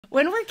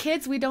When we're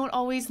kids, we don't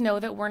always know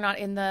that we're not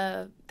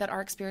that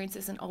our experience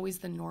isn't always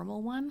the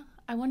normal one.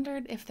 I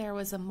wondered if there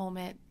was a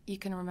moment you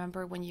can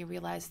remember when you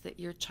realized that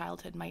your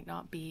childhood might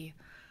not be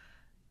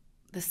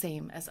the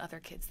same as other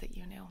kids that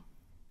you knew.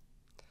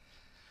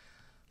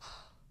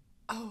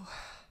 Oh,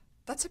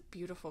 that's a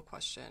beautiful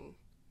question.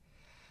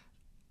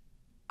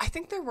 I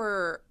think there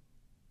were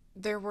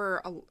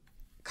a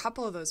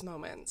couple of those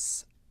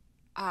moments.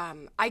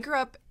 I grew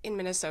up in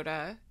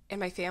Minnesota, and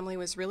my family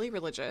was really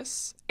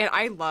religious, and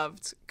I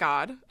loved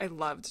God. I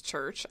loved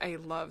church. I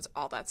loved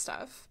all that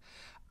stuff.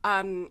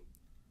 And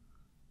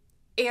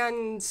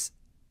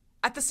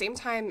at the same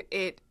time,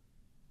 it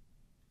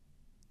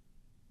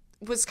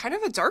was kind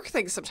of a dark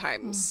thing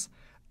sometimes.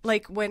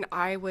 Like when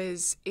I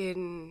was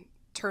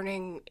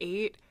turning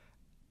 8,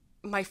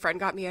 my friend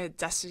got me a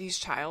Destiny's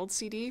Child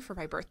CD for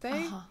my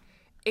birthday,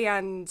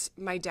 and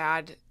my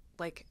dad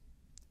like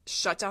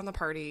shut down the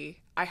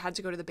party. I had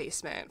to go to the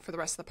basement for the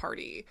rest of the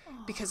party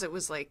because it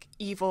was like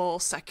evil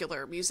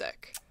secular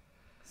music.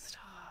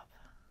 Stop.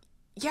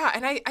 Yeah,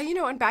 and I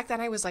and back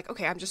then I was like,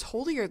 okay, I'm just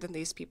holier than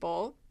these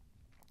people.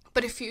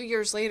 But a few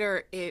years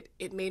later,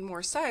 it made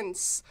more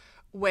sense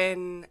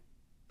when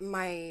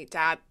my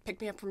dad picked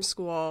me up from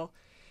school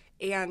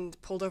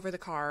and pulled over the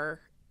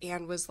car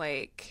and was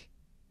like,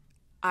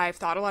 I've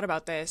thought a lot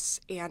about this,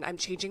 and I'm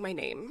changing my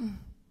name.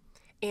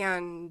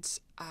 And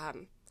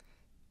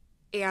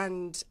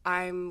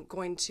I'm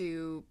going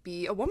to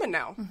be a woman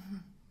now.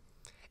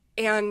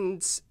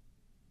 And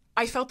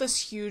I felt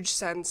this huge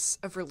sense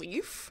of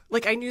relief.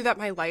 Like, I knew that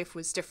my life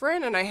was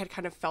different, and I had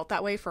kind of felt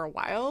that way for a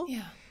while.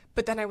 Yeah.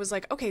 But then I was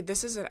like, okay,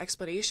 this is an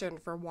explanation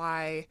for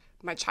why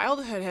my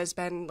childhood has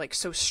been like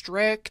so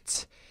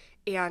strict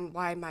and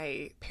why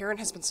my parent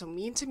has been so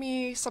mean to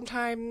me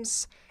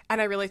sometimes. And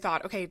I really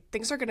thought, okay,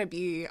 things are going to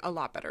be a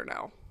lot better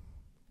now.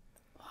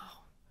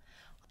 Wow.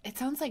 It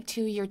sounds like,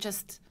 too, your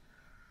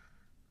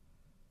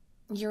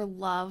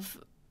love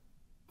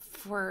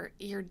for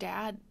your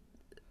dad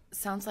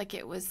sounds like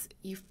it was,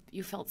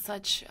 you felt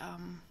such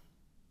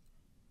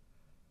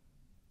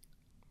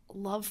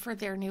love for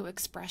their new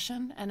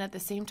expression. And at the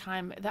same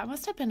time, that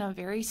must have been a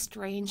very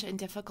strange and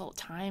difficult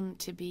time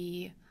to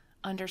be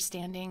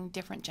understanding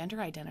different gender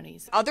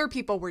identities. Other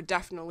people were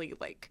definitely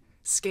like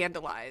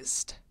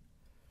scandalized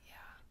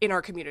in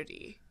our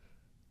community.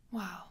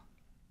 Wow.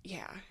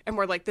 Yeah. And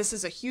we're like,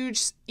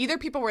 either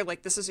people were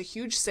like, this is a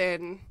huge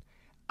sin,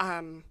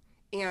 and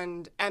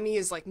Emi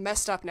is like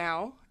messed up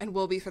now and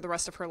will be for the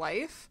rest of her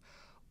life.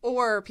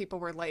 Or people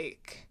were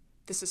like,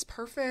 this is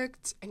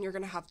perfect, and you're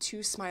going to have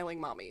 2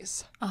 smiling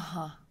mommies.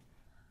 And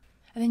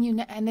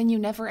then you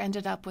never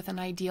ended up with an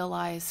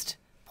idealized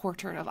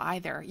portrait of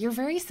either. You're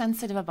very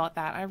sensitive about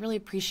that. I really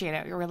appreciate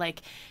it. You were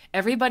like,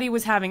 everybody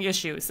was having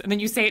issues, and then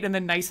you say it in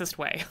the nicest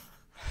way.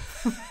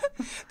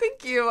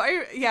 Thank you.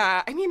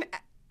 I mean,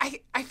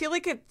 I feel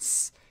like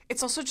it's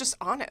also just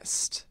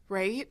honest,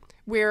 right?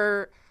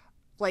 Where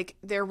like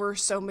there were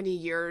so many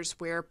years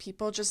where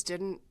people just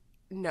didn't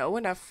know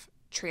enough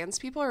trans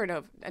people or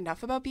know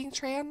enough about being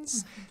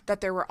trans, that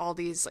there were all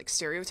these like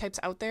stereotypes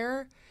out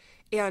there.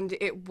 And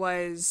it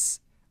was,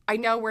 I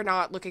know we're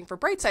not looking for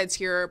bright sides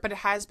here, but it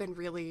has been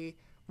really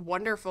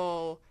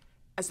wonderful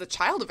as the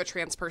child of a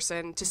trans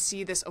person to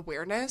see this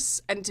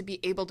awareness and to be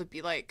able to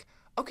be like,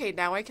 okay,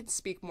 now I can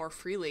speak more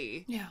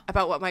freely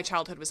about what my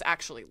childhood was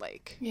actually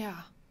like.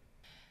 Yeah.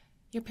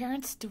 Your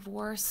parents'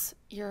 divorce,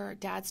 your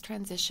dad's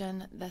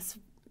transition, this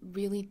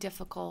really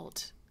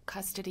difficult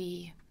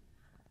custody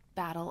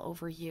battle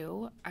over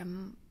you.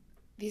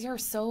 These are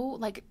so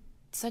like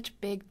such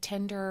big,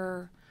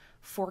 tender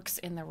forks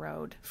in the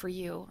road for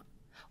you.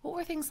 What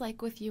were things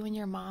like with you and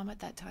your mom at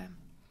that time?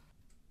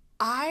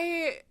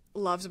 I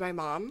loved my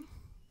mom.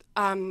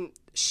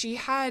 She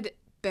had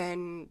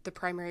been the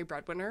primary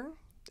breadwinner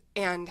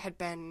and had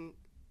been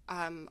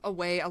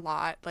away a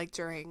lot, like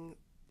during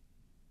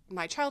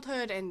my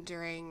childhood and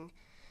during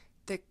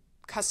the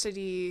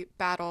custody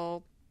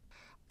battle.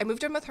 I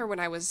moved in with her when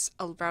I was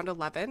around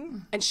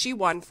 11, and she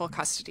won full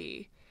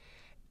custody.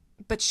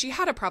 But she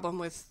had a problem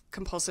with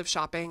compulsive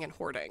shopping and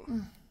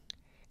hoarding.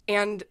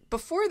 And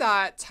before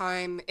that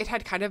time, it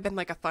had kind of been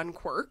like a fun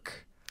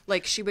quirk.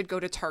 Like, she would go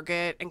to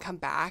Target and come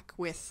back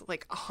with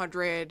like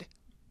 100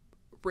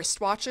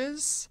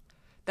 wristwatches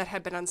that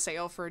had been on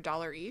sale for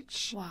 $1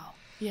 each. Wow.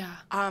 Yeah.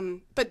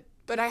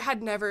 But I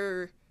had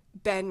never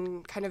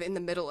been kind of in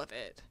the middle of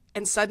it.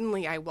 And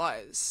suddenly I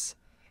was.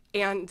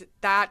 And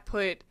that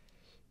put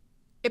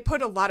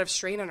a lot of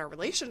strain on our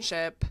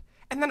relationship.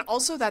 And then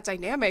also that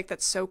dynamic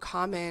that's so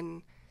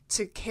common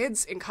to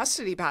kids in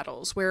custody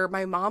battles, where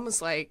my mom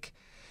was like,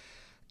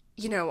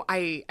 you know,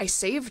 I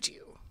saved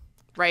you,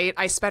 right?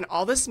 I spent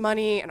all this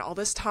money and all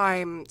this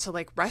time to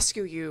like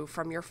rescue you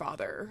from your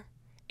father,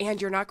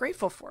 and you're not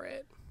grateful for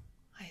it.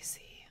 I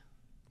see.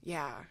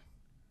 Yeah.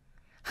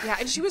 Yeah,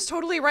 and she was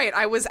totally right.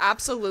 I was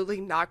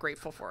absolutely not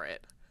grateful for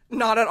it.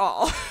 Not at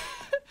all.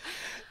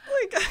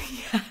 Like,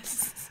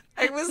 yes.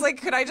 I was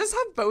like, could I just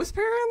have both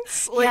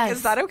parents? Like, Yes.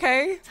 Is that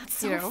okay? That's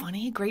so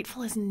funny.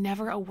 Grateful is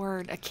never a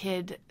word a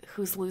kid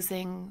who's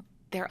losing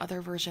their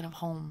other version of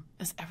home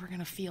is ever going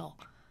to feel.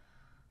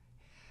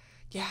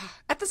 Yeah.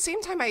 At the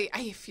same time,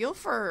 I feel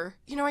for,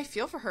 I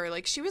feel for her.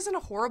 Like, she was in a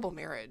horrible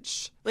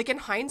marriage. Like, in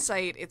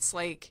hindsight, it's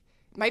like,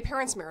 my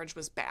parents' marriage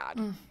was bad.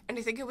 And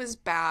I think it was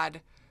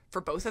bad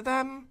for both of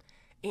them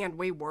and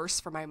way worse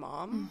for my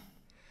mom.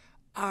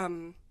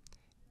 And,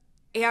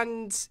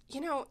 and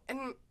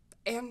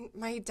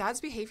my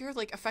dad's behavior,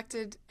 like,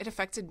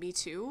 affected me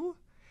too.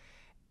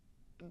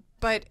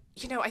 But,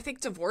 I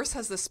think divorce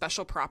has this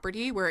special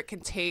property where it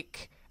can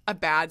take a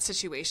bad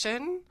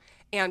situation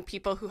and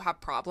people who have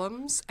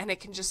problems, and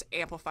it can just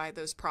amplify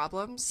those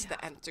problems to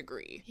the nth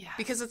degree. Yeah.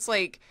 Because it's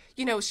like,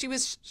 she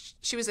was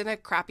in a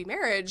crappy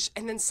marriage,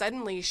 and then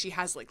suddenly she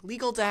has like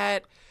legal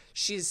debt.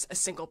 She's a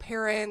single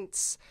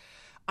parent.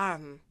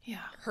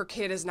 Her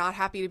kid is not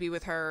happy to be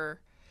with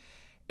her.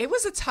 It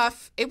was a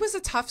tough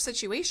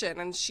situation,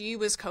 and she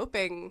was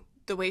coping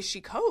the way she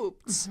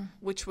coped,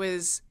 which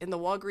was in the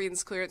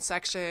Walgreens clearance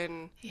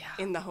section,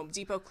 in the Home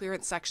Depot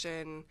clearance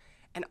section,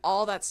 and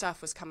all that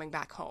stuff was coming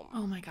back home.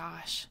 Oh my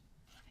gosh.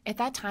 At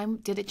that time,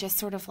 did it just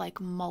sort of like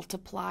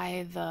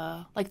multiply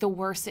the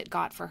worse it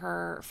got for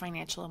her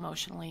financial,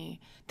 emotionally,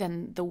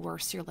 then the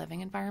worse your living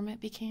environment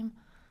became?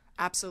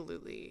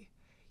 Absolutely.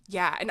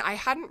 Yeah. And I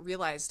hadn't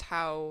realized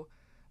how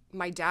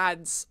my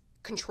dad's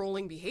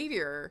controlling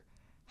behavior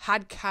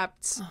had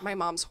kept my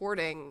mom's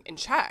hoarding in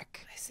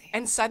check. I see.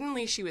 And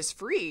suddenly she was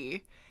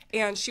free,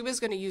 and she was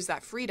going to use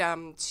that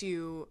freedom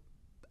to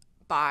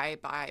buy.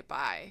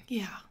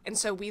 Yeah. And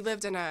so we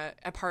lived in an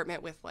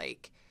apartment with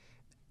like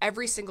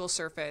every single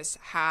surface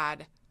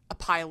had a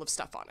pile of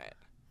stuff on it.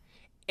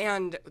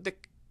 And the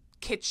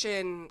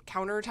kitchen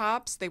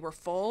countertops, they were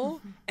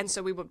full. And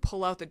so we would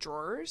pull out the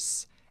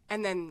drawers,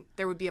 and then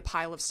there would be a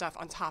pile of stuff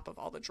on top of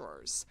all the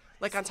drawers,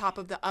 like on top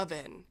of the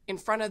oven, in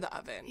front of the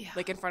oven,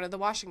 like in front of the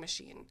washing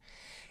machine.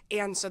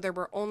 And so there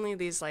were only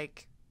these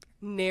like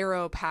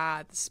narrow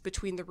paths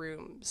between the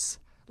rooms,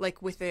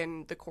 like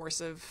within the course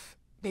of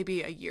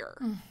maybe a year.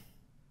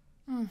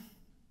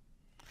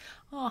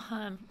 Oh,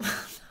 hon.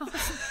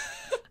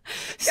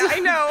 Yeah, I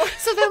know.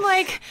 So then,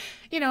 like,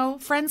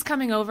 friends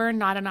coming over,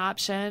 not an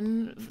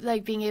option.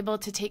 Like, being able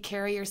to take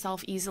care of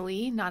yourself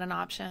easily, not an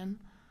option.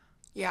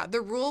 Yeah,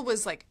 the rule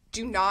was like,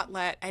 do not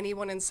let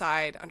anyone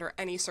inside under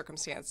any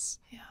circumstance,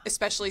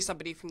 especially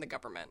somebody from the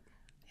government.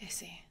 I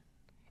see.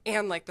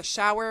 And like the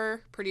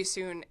shower, pretty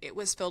soon it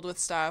was filled with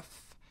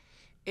stuff.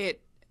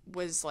 It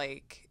was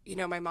like,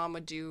 my mom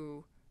would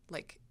do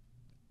like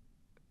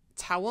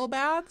towel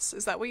baths.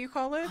 Is that what you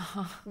call it?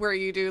 Where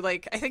you do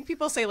like, I think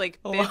people say like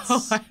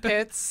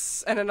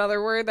pits, and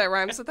another word that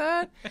rhymes with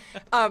that.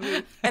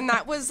 And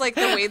that was like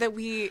the way that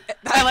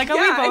I like how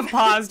we both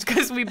paused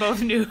because we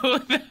both knew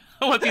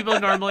what people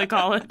normally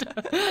call it.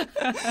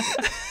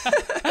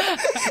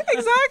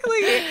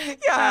 Exactly.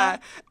 Yeah.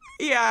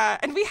 Yeah.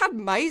 And we had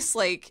mice,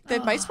 like the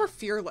mice were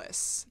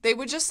fearless. They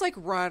would just like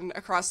run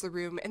across the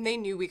room, and they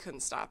knew we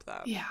couldn't stop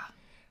them. Yeah.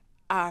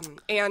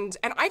 And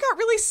I got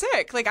really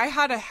sick. Like I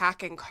had a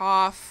hacking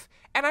cough,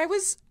 and I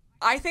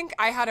think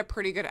I had a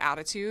pretty good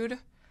attitude,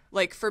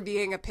 like for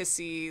being a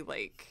pissy,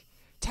 like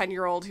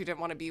 10-year-old who didn't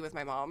want to be with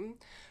my mom.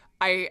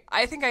 I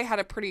think I had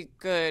a pretty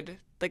good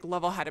like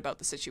level head about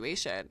the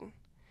situation.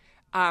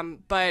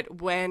 But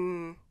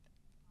when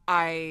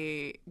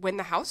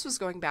the house was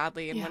going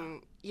badly, and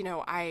when,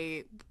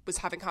 I was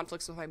having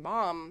conflicts with my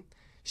mom,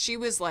 she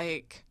was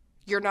like,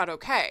 "You're not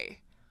okay.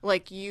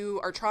 Like,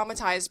 you are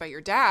traumatized by your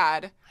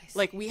dad.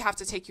 Like, we have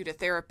to take you to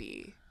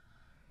therapy."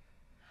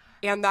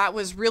 And that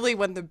was really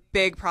when the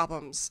big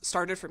problems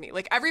started for me.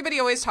 Like, everybody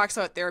always talks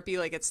about therapy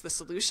like it's the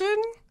solution,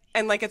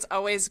 and like it's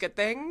always a good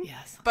thing.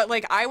 Yes. But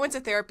like I went to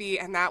therapy,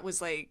 and that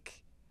was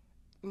like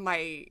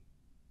my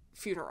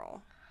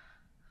funeral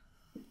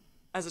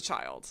as a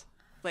child.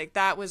 Like,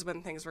 that was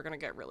when things were going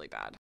to get really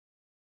bad.